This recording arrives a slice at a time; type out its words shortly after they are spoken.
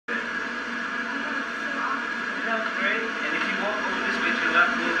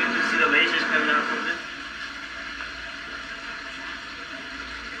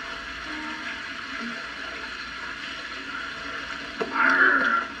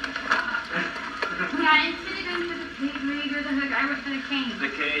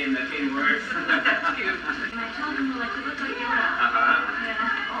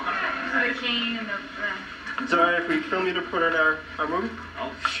you to put in our movie?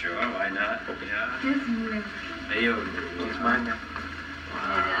 Oh, sure, why not? Yeah. His movie. Hey, yo. It's mine now.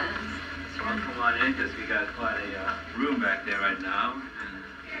 Wow. So I'll come on in because we got quite a room back there right now.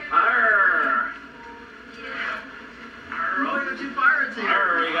 Arr! Arr! Oh, we got two pirates here.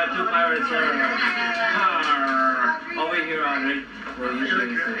 Arr! We got two pirates here. Arr! Over here, Andre. Well, you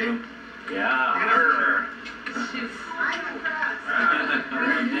should use the room. Yeah. Arr!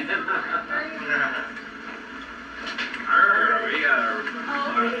 Arr! We got a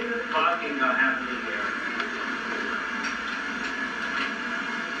talking happening here.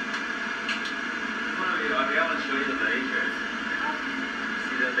 I want to show you the lasers.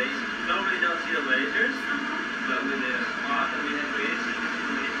 See the lasers? Normally don't see the lasers, but with the fog that we have created, you can see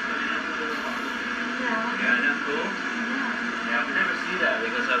the lasers coming out of the fog. Yeah. Yeah, isn't that cool? Yeah. Yeah, we never see that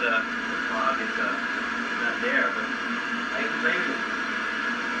because of the fog. It's not there, but I can play with it.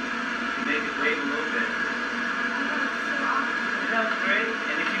 Make it wave a little bit. Isn't that great?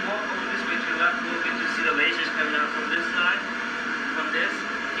 And if you walk over this way to the left a little bit, you see the lasers coming out from this side, from this.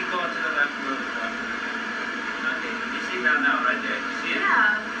 Keep going to the left a little bit. Okay, you see that now, right there. You see it?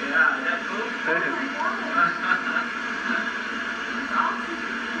 Yeah. Yeah, is that cool? Oh my God. That's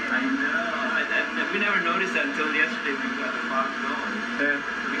awesome. I know. We never noticed that until yesterday when we got the box going. Yeah.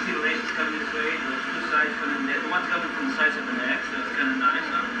 We see the lasers coming this way, those two sides coming there. The one's coming from the sides of the neck, so it's kind of nice,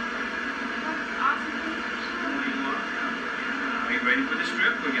 huh? That's awesome. Are you ready for the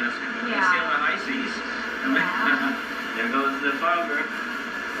strip? We're going to see on the high seas. Yeah. There goes the fogger.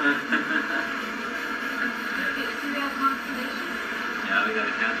 Yeah, we got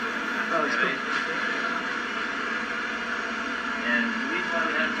a cancel. Oh, that's cool. And the reason why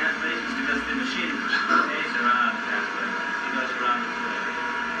we have cancellations is because the machine pays around cancellation. It goes around this way.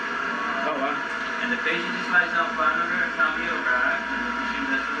 Oh, wow. And the patient just lies down flat under a tummy or back, and the machine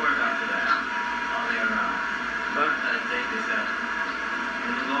does the work after that. All the way around. But take this out.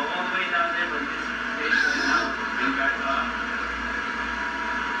 And it'll go all the way down there, but this patient right now will bring back up.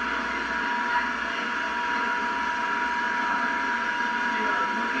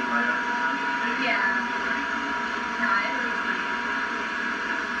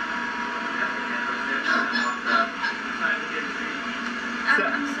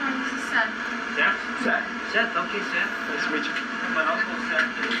 Seth, okay, Seth. Nice to meet you. My uncle Seth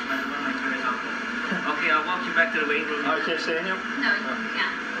is one of my great uncles. Okay, I'll walk you back to the waiting room. Oh, I can't stay in here? No, you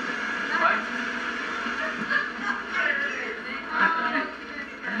can't. What?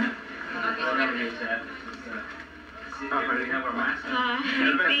 Over here, Seth. See if we have our mask on.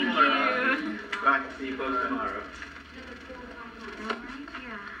 Thank you. Bye. See you both tomorrow.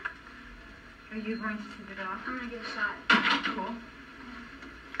 Are you going to take it off? I'm going to get a shot. Cool.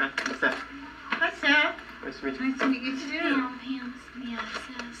 Okay, what's that? Hi, Seth. Nice to meet you. Nice to meet you too. Yeah,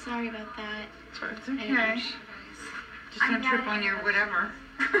 sorry about that. That's right. It's okay. Just don't trip on your whatever.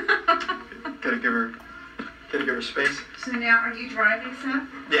 Gotta give her space. So now, are you driving, Seth?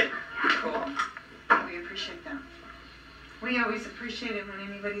 Yeah. Cool. We appreciate that. We always appreciate it when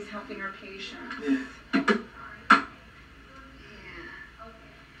anybody's helping our patients. Yeah.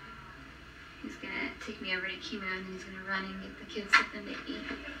 He's going to take me over to chemo, and then he's going to run and get the kids something to eat,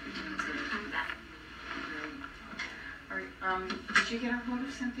 and then he's going to come back. Did you get a hold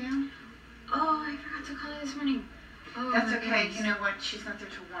of Cynthia? Oh, I forgot to call her this morning. Oh, That's okay. You know what? She's not there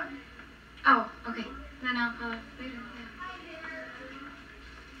till 1. Oh, okay. Then I'll call her later.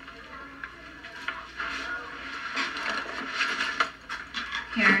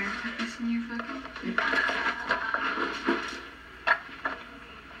 Here, put this in your pocket.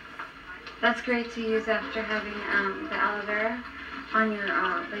 That's great to use after having the aloe vera on your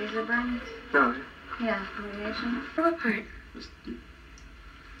laser burns. No. Yeah, radiation. What part?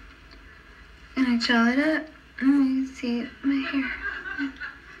 And I gel it up. And you can see my hair.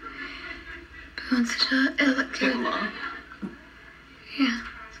 But once it's gel, it'll look good. Yeah.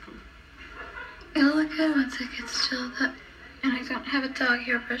 It'll look good once it gets gelled up. And I don't have a dog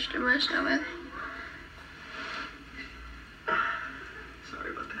hairbrush to brush it with. Sorry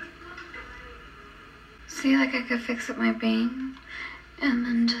about that. See, like I could fix up my bang and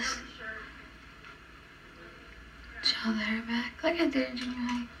then just gel the hair back like I did in junior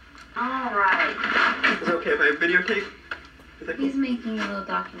high. All right. Is it okay if I videotape? Is that cool? He's making a little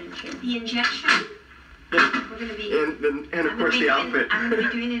documentary. The injection? Yeah. We're going to be... And of course the outfit. I'm going to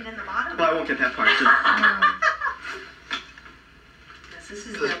be doing it in the bottom. Well, I won't get that part. Yes, this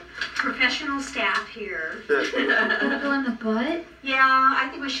is the professional staff here. Wanna go in the butt? Yeah, I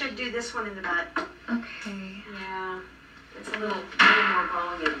think we should do this one in the butt. Okay. Yeah. It's a little more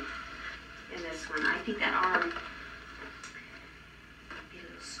volume in this one. I think that arm would be a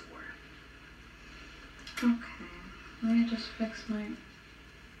little sore. Okay. Let me just fix my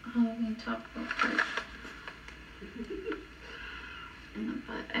Halloween top real quick. In the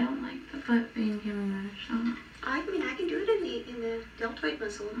butt. I don't like the butt being given a shot. I mean, I can do it in the deltoid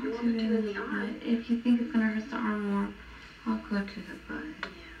muscle if you want me to in the arm. If you think it's gonna hurt the arm more, I'll go to the butt.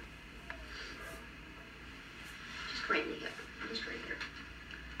 Yeah. Just right in the hip. Just right here.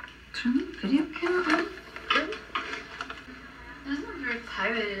 Turn the video camera on. Really? It doesn't look very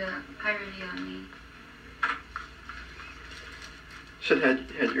piratey on me. Should have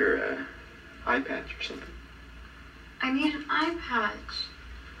had your eye patch or something. I need an eye patch.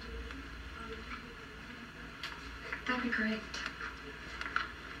 That'd be great. If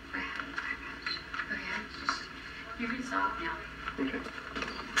I had an eye patch. Okay, just, you can stop now. Okay.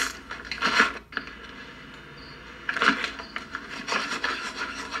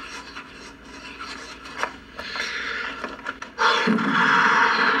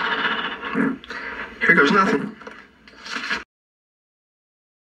 Here goes nothing.